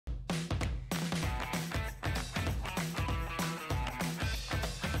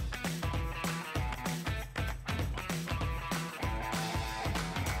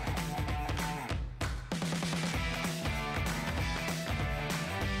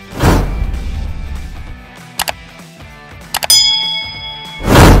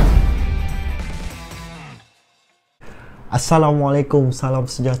Assalamualaikum, salam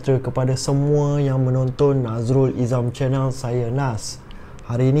sejahtera kepada semua yang menonton Nazrul Izam channel saya Naz.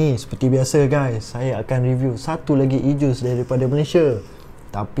 Hari ini seperti biasa guys, saya akan review satu lagi e-juice daripada Malaysia.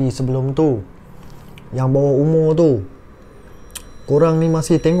 Tapi sebelum tu, yang bawah umur tu, korang ni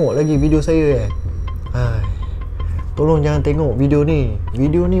masih tengok lagi video saya tolong jangan tengok video ni.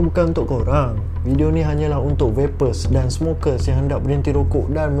 Video ni bukan untuk korang. Video ni hanyalah untuk vapers dan smokers yang hendak berhenti rokok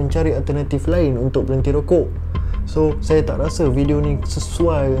dan mencari alternatif lain untuk berhenti rokok. So, saya tak rasa video ni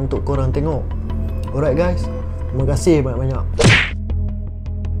sesuai untuk korang tengok. Alright guys, terima kasih banyak-banyak.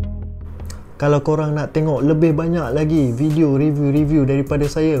 Kalau korang nak tengok lebih banyak lagi video review-review daripada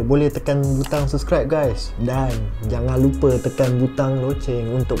saya, boleh tekan butang subscribe guys. Dan jangan lupa tekan butang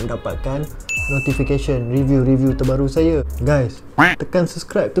loceng untuk mendapatkan notification review-review terbaru saya. Guys, tekan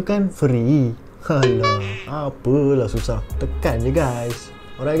subscribe tu kan free. Halah, apalah susah. Tekan je guys.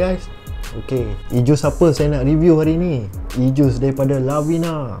 Alright guys. Okay, e-juice apa saya nak review hari ni? E-juice daripada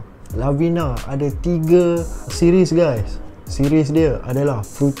Lavina. Lavina ada 3 series guys. Series dia adalah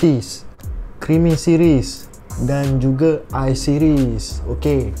Fruities, Creamy series dan juga Ice series.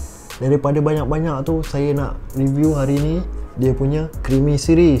 Okay, daripada banyak-banyak tu, saya nak review hari ni dia punya Creamy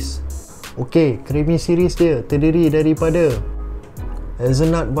series. Okay, Creamy series dia terdiri daripada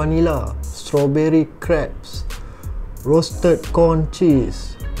Hazelnut Vanilla, Strawberry Crepes, Roasted Corn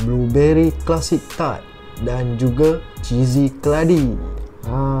Cheese, Blueberry Classic Tart dan juga Cheezy Keladi.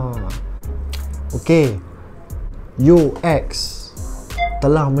 Okay, UX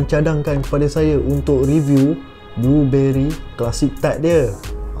telah mencadangkan kepada saya untuk review Blueberry Classic Tart dia.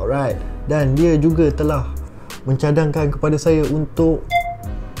 Alright, dan dia juga telah mencadangkan kepada saya untuk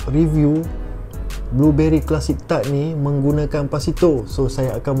review Blueberry Classic Tart ni menggunakan pasito. So,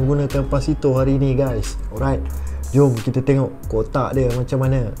 saya akan menggunakan pasito hari ni guys. Alright, jom kita tengok kotak dia macam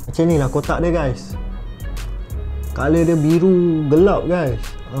mana. Macam ni lah kotak dia guys. Color dia biru gelap guys,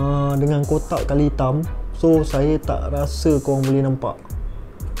 dengan kotak kali hitam. So, saya tak rasa korang boleh nampak.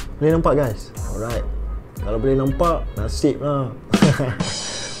 Boleh nampak guys? Alright, kalau boleh nampak, nasib lah.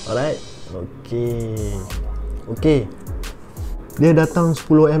 Alright, okay. Dia datang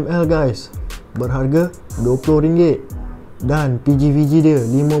 10 ml guys, berharga RM20. Dan PGVG dia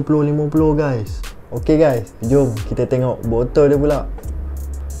 50-50 guys. Okay guys, jom kita tengok botol dia pula.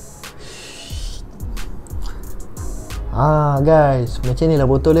 Guys, macam ni lah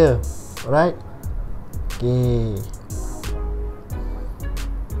botol dia. Alright.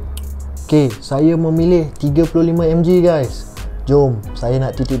 Okay, saya memilih 35mg guys. Jom, saya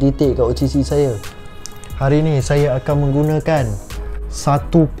nak titik-titik kat OCC saya. Hari ni saya akan menggunakan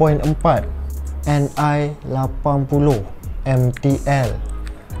 1.4 NI 80 mtl.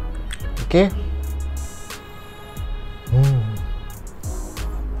 Okay.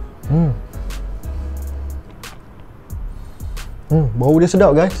 Bau dia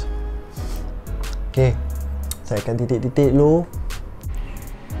sedap guys. Okay, saya akan titik-titik dulu.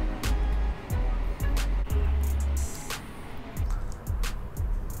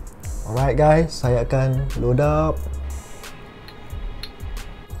 Alright guys, saya akan load up.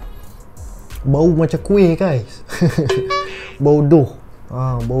 Bau macam kuih guys. Bau dough.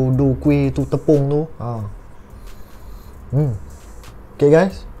 Bau dough kuih tu, tepung tu. Okay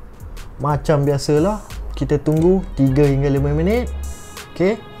guys, macam biasalah, kita tunggu 3 hingga 5 minit.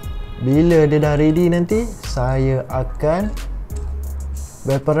 Okay, bila dia dah ready nanti, saya akan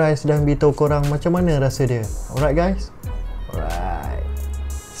vaporize dan beritahu korang macam mana rasa dia. Alright guys. Alright,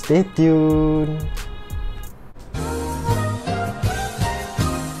 stay tune.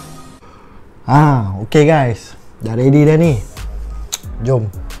 Okay guys, dah ready dah ni. Jom,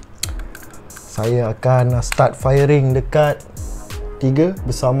 saya akan start firing dekat 3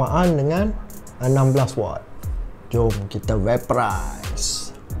 bersamaan dengan 16 watt. Jom kita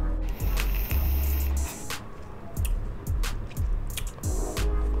vaporize.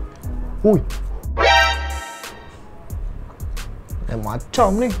 Ui,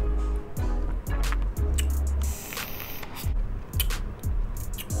 macam ni.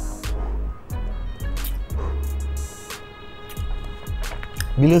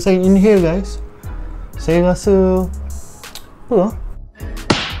 Bila saya inhale guys, saya rasa apa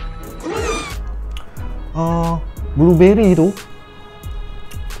blueberry tu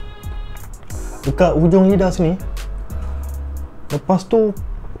dekat hujung lidah sini. Lepas tu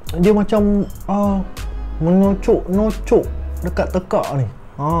dia macam menocok dekat tekak ni.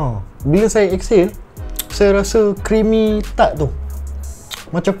 Bila saya exhale, saya rasa creamy tart tu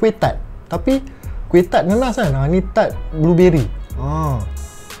macam kuih tart, tapi kuih tart nanas kan. Ni tart blueberry.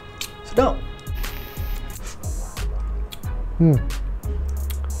 Sedap.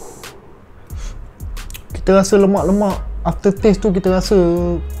 Kita rasa lemak-lemak aftertaste tu kita rasa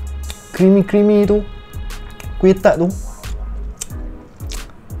creamy tu, kuih tart tu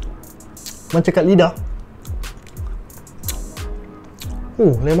macam kat lidah.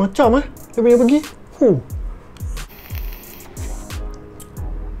 Lain macam dia punya pergi.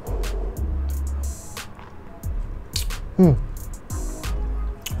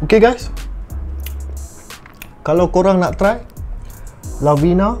 Okay guys, kalau korang nak try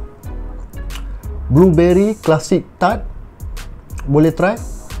Lavina Blueberry Classic Tart, boleh try.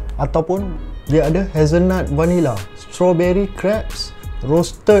 Ataupun dia ada Hazelnut Vanilla, Strawberry Crepes,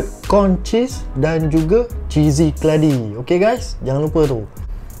 Roasted Corn Cheese dan juga Cheezy Keladi. Okay guys, jangan lupa tu.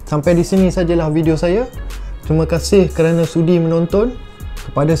 Sampai di sini sajalah video saya. Terima kasih kerana sudi menonton.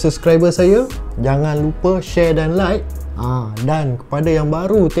 Kepada subscriber saya, jangan lupa share dan like. Dan kepada yang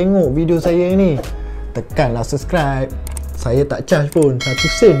baru tengok video saya ni, tekanlah subscribe. Saya tak charge pun,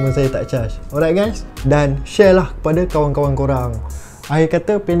 1 sen pun saya tak charge. Alright guys, dan share lah kepada kawan-kawan korang. Akhir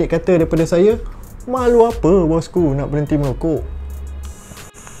kata, pendek kata daripada saya, malu apa bosku nak berhenti merokok.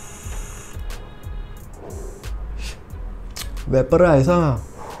 Vaporize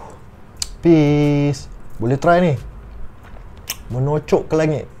Peace. Boleh try ni, menocok ke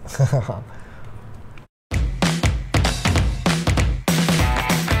langit.